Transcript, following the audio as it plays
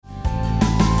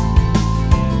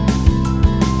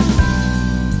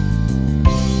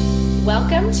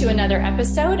Welcome to another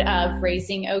episode of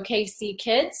Raising OKC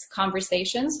Kids,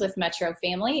 Conversations with Metro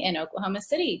Family in Oklahoma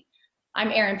City.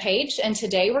 I'm Erin Page, and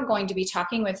today we're going to be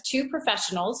talking with two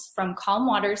professionals from Calm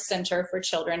Waters Center for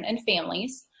Children and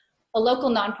Families, a local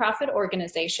nonprofit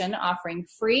organization offering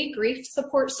free grief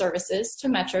support services to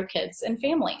Metro kids and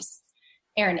families.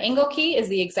 Erin Engelke is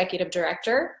the executive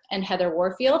director, and Heather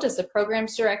Warfield is the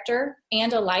programs director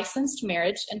and a licensed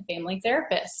marriage and family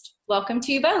therapist. Welcome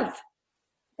to you both.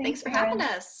 Thanks for having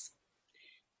us.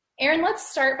 Erin, let's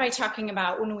start by talking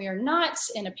about when we are not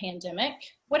in a pandemic,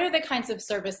 what are the kinds of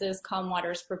services Calm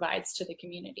Waters provides to the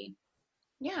community?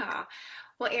 Yeah.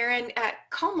 Well, Erin,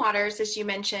 Calm Waters, as you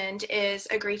mentioned, is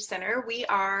a grief center. We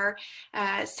are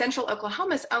Central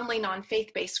Oklahoma's only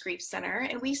non-faith-based grief center,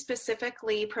 and we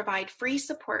specifically provide free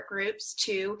support groups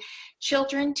to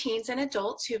children, teens, and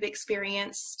adults who've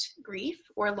experienced grief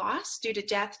or loss due to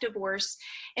death, divorce,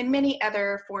 and many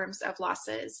other forms of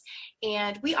losses.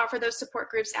 And we offer those support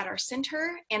groups at our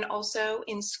center and also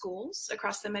in schools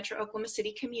across the Metro Oklahoma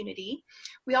City community.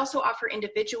 We also offer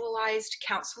individualized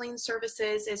counseling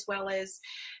services as well as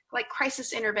like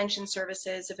crisis intervention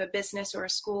services. If a business or a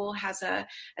school has a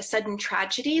sudden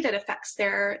tragedy that affects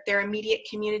their immediate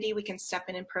community, we can step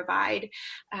in and provide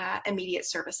immediate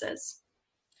services.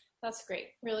 That's great.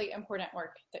 Really important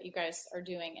work that you guys are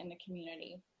doing in the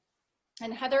community.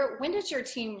 And Heather, when did your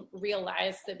team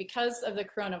realize that because of the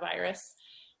coronavirus,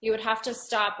 you would have to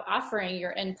stop offering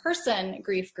your in-person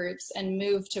grief groups and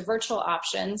move to virtual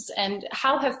options? And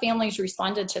how have families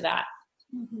responded to that?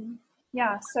 Mm-hmm.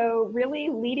 Yeah, so really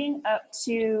leading up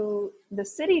to the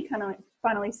city kind of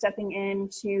finally stepping in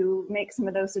to make some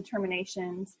of those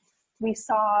determinations, we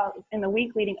saw in the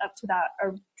week leading up to that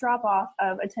a drop off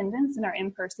of attendance in our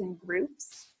in-person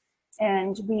groups.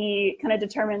 And we kind of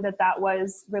determined that that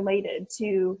was related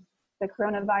to the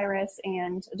coronavirus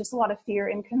and just a lot of fear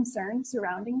and concern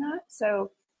surrounding that.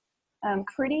 So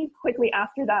pretty quickly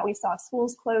after that, we saw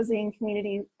schools closing,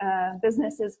 community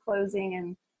businesses closing,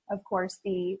 and of course,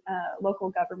 the local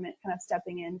government kind of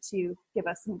stepping in to give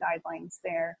us some guidelines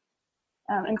there.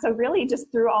 And so really just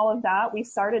through all of that, we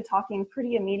started talking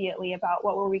pretty immediately about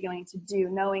what were we going to do,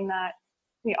 knowing that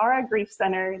we are a grief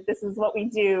center. This is what we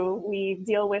do. We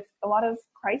deal with a lot of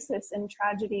crisis and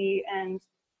tragedy and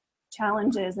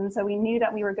challenges. And so we knew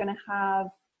that we were going to have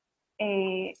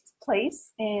a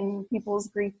place in people's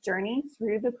grief journey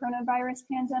through the coronavirus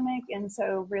pandemic. And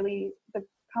so really the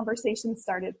conversation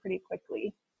started pretty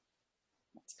quickly.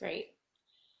 That's great.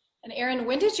 And Erin,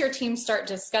 when did your team start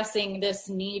discussing this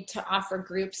need to offer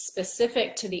groups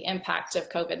specific to the impact of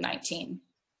COVID-19?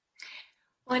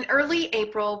 Well, in early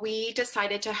April, we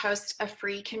decided to host a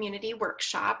free community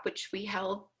workshop, which we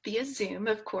held via Zoom,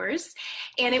 of course,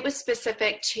 and it was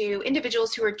specific to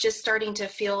individuals who are just starting to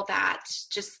feel that,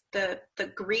 just the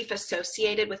grief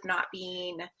associated with not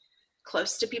being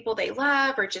close to people they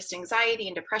love, or just anxiety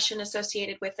and depression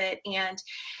associated with it. And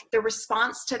the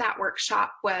response to that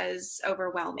workshop was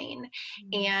overwhelming.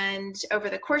 Mm-hmm. And over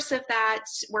the course of that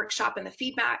workshop and the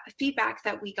feedback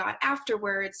that we got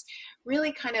afterwards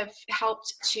really kind of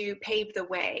helped to pave the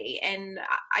way and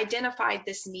identified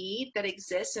this need that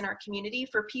exists in our community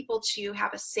for people to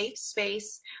have a safe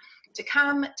space to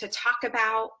come to talk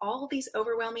about all these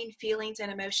overwhelming feelings and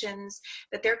emotions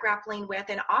that they're grappling with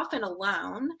and often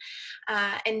alone,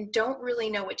 and don't really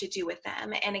know what to do with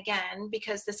them. And again,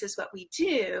 because this is what we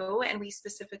do and we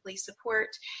specifically support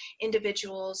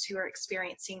individuals who are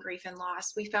experiencing grief and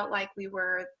loss, we felt like we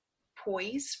were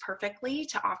poised perfectly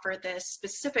to offer this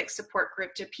specific support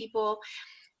group to people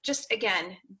just,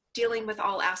 again, dealing with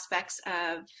all aspects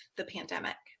of the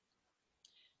pandemic.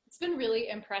 It's been really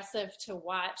impressive to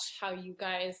watch how you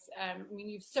guys, I mean,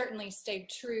 you've certainly stayed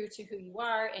true to who you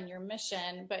are and your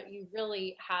mission, but you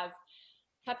really have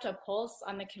kept a pulse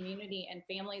on the community and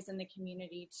families in the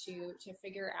community to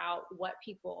figure out what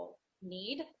people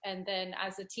need. And then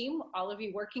as a team, all of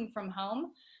you working from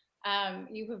home,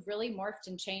 you have really morphed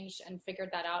and changed and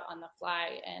figured that out on the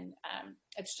fly. And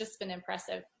it's just been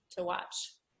impressive to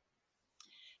watch.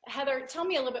 Heather, tell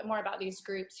me a little bit more about these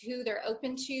groups, who they're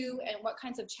open to, and what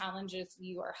kinds of challenges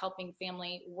you are helping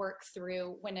family work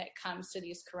through when it comes to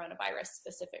these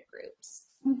coronavirus-specific groups.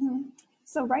 Mm-hmm.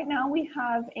 So right now we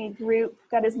have a group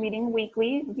that is meeting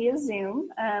weekly via Zoom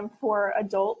for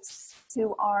adults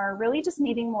who are really just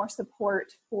needing more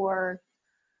support for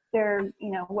their,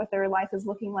 what their life is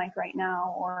looking like right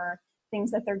now, or things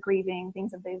that they're grieving,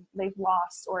 things that they've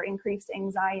lost, or increased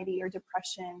anxiety or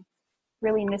depression,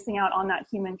 really missing out on that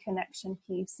human connection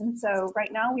piece. And so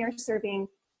right now we are serving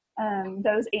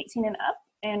those 18 and up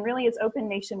And really it's open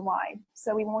nationwide.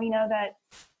 So we know that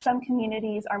some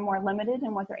communities are more limited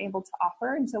in what they're able to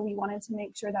offer. And so we wanted to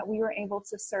make sure that we were able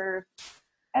to serve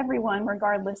everyone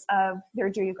regardless of their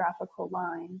geographical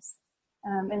lines.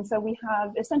 And so we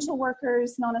have essential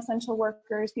workers, non-essential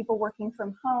workers, people working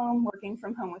from home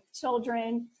with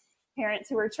children, parents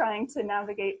who are trying to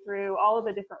navigate through all of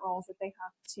the different roles that they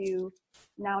have to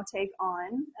now take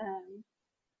on.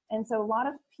 And so a lot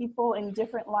of people in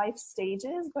different life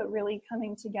stages, but really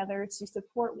coming together to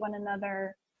support one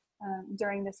another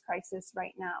during this crisis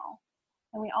right now.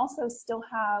 And we also still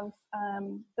have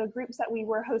the groups that we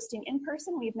were hosting in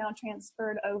person. We've now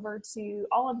transferred over to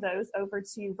all of those over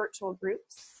to virtual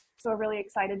groups. So we're really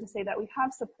excited to say that we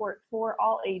have support for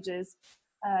all ages,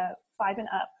 5 and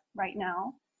up right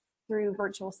now through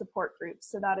virtual support groups.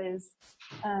 So that is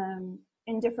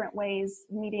in different ways,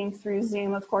 meeting through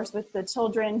Zoom, of course, with the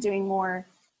children, doing more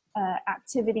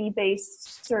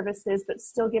activity-based services, but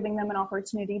still giving them an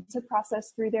opportunity to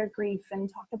process through their grief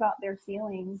and talk about their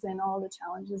feelings and all the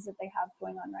challenges that they have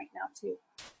going on right now too.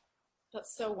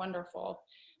 That's so wonderful.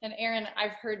 And Erin,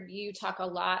 I've heard you talk a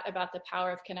lot about the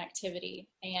power of connectivity,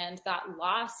 and that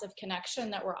loss of connection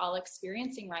that we're all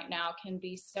experiencing right now can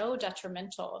be so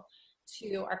detrimental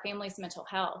to our family's mental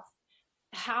health.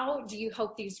 How do you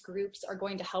hope these groups are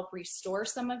going to help restore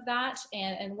some of that?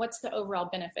 And what's the overall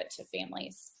benefit to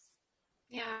families?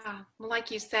 Yeah, well, like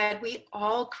you said, we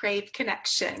all crave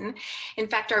connection. In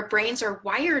fact, our brains are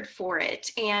wired for it.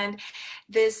 And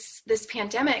this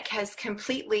pandemic has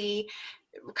completely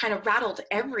kind of rattled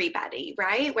everybody,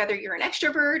 right? Whether you're an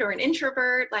extrovert or an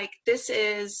introvert, like this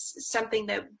is something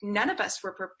that none of us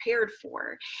were prepared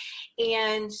for.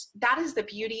 And that is the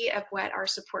beauty of what our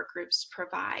support groups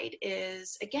provide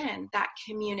is, again, that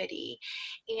community.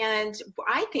 And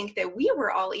I think that we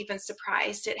were all even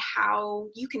surprised at how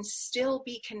you can still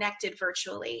be connected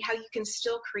virtually, how you can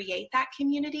still create that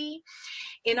community.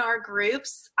 In our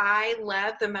groups, I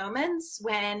love the moments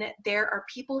when there are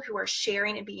people who are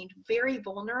sharing and being very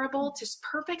vulnerable to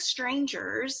perfect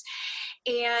strangers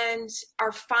and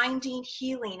are finding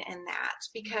healing in that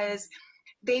because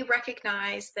they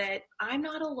recognize that I'm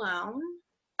not alone.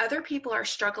 Other people are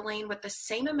struggling with the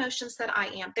same emotions that I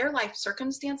am. Their life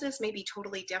circumstances may be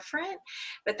totally different,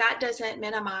 but that doesn't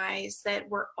minimize that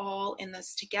we're all in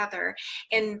this together.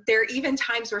 And there are even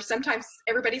times where sometimes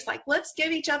everybody's like, let's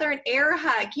give each other an air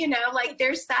hug, you know, like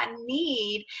there's that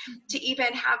need to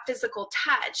even have physical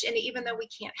touch. And even though we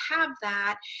can't have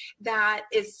that, that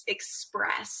is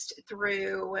expressed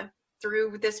through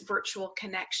this virtual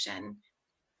connection.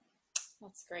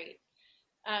 That's great.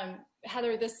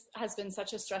 Heather, this has been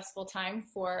such a stressful time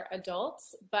for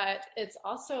adults, but it's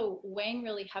also weighing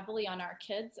really heavily on our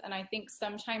kids, and I think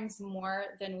sometimes more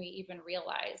than we even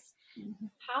realize. Mm-hmm.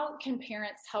 How can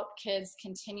parents help kids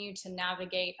continue to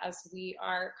navigate as we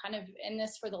are kind of in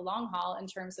this for the long haul in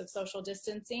terms of social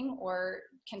distancing or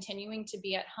continuing to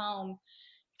be at home?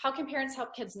 How can parents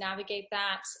help kids navigate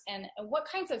that? And what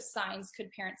kinds of signs could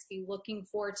parents be looking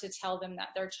for to tell them that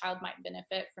their child might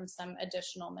benefit from some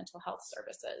additional mental health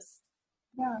services?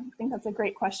 Yeah, I think that's a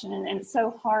great question. And it's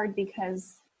so hard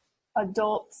because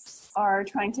adults are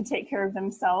trying to take care of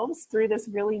themselves through this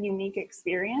really unique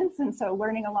experience. And so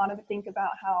learning a lot to think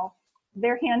about how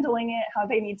they're handling it, how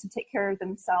they need to take care of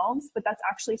themselves, but that's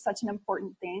actually such an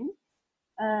important thing.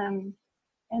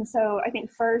 And so I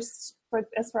think first,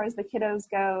 as far as the kiddos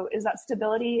go, is that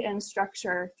stability and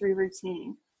structure through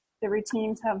routine. The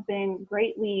routines have been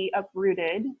greatly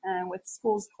uprooted with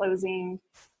schools closing,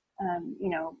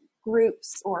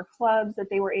 groups or clubs that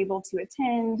they were able to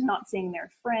attend, not seeing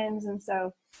their friends. And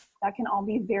so that can all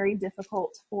be very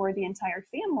difficult for the entire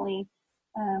family,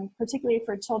 particularly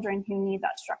for children who need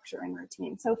that structure and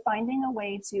routine. So finding a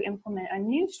way to implement a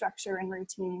new structure and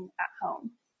routine at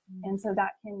home. And so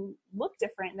that can look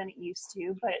different than it used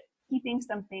to, but keeping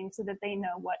something so that they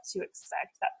know what to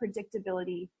expect. That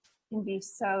predictability can be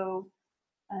so,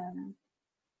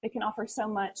 it can offer so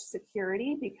much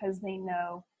security because they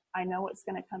know, I know what's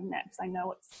going to come next. I know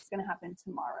what's going to happen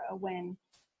tomorrow, when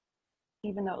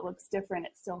even though it looks different,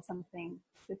 it's still something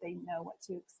that they know what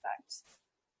to expect.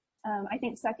 I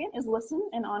think second is listen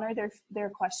and honor their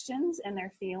questions and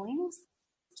their feelings.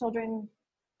 Children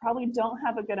probably don't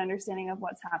have a good understanding of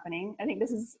what's happening. I think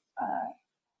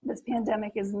this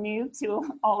pandemic is new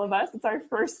to all of us. It's our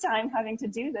first time having to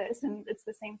do this, and it's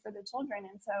the same for the children.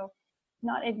 And so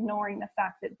not ignoring the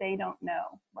fact that they don't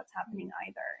know what's happening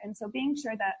either. And so being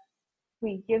sure that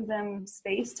we give them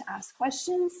space to ask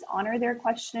questions, honor their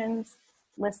questions,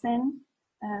 listen,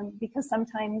 because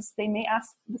sometimes they may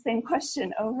ask the same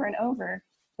question over and over,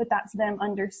 but that's them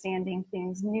understanding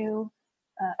things new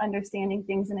understanding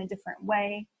things in a different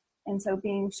way. And so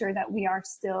being sure that we are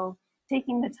still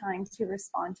taking the time to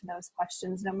respond to those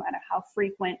questions, no matter how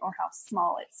frequent or how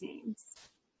small it seems.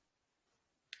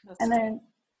 And then,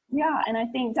 yeah, and I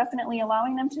think definitely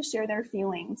allowing them to share their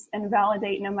feelings and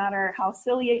validate, no matter how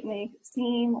silly it may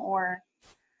seem or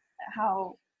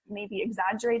how maybe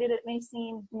exaggerated it may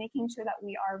seem, making sure that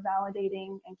we are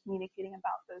validating and communicating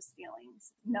about those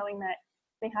feelings, knowing that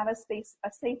they have a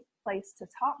safe place to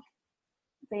talk.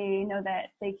 They know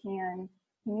that they can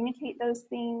communicate those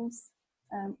things.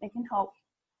 It can help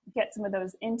get some of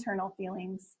those internal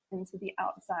feelings into the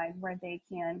outside, where they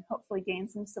can hopefully gain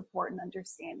some support and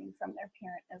understanding from their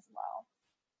parent as well.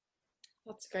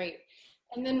 That's great.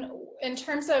 And then in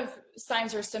terms of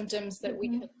signs or symptoms that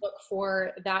we could look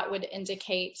for that would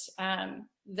indicate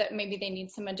that maybe they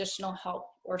need some additional help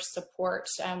or support,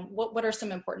 what are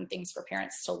some important things for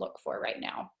parents to look for right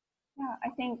now? Yeah, I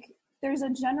think there's a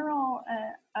general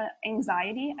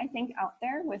anxiety, I think, out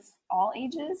there with all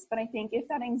ages, but I think if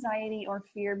that anxiety or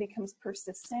fear becomes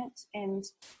persistent and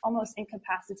almost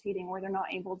incapacitating, where they're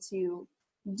not able to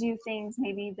do things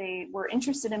maybe they were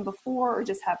interested in before or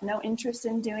just have no interest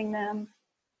in doing them,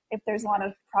 if there's a lot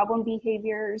of problem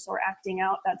behaviors or acting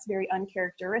out that's very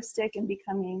uncharacteristic and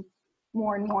becoming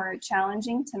more and more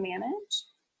challenging to manage,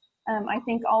 I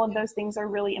think all of those things are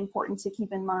really important to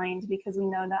keep in mind, because we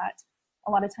know that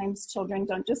a lot of times children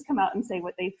don't just come out and say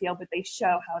what they feel, but they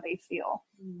show how they feel.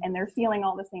 And they're feeling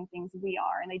all the same things we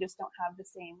are, and they just don't have the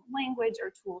same language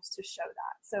or tools to show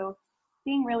that. So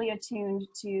being really attuned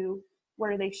to what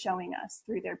are they showing us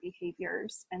through their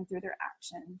behaviors and through their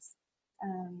actions.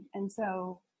 And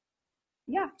so,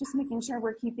 yeah, just making sure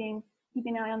we're keeping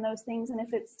an eye on those things. And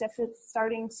if it's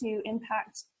starting to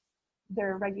impact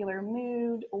their regular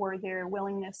mood or their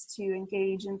willingness to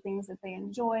engage in things that they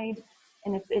enjoyed,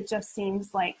 and if it just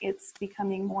seems like it's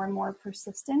becoming more and more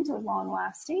persistent or long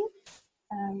lasting,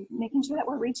 making sure that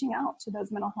we're reaching out to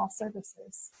those mental health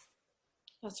services.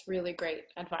 That's really great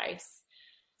advice.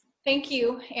 Thank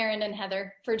you, Erin and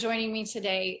Heather, for joining me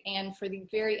today and for the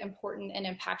very important and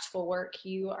impactful work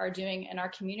you are doing in our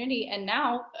community and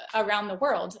now around the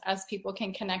world, as people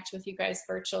can connect with you guys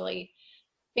virtually.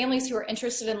 Families who are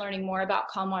interested in learning more about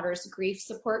Calm Waters grief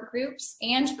support groups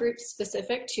and groups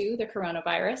specific to the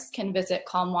coronavirus can visit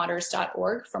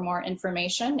calmwaters.org for more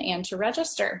information and to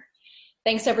register.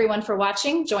 Thanks everyone for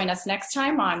watching. Join us next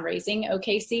time on Raising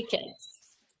OKC Kids.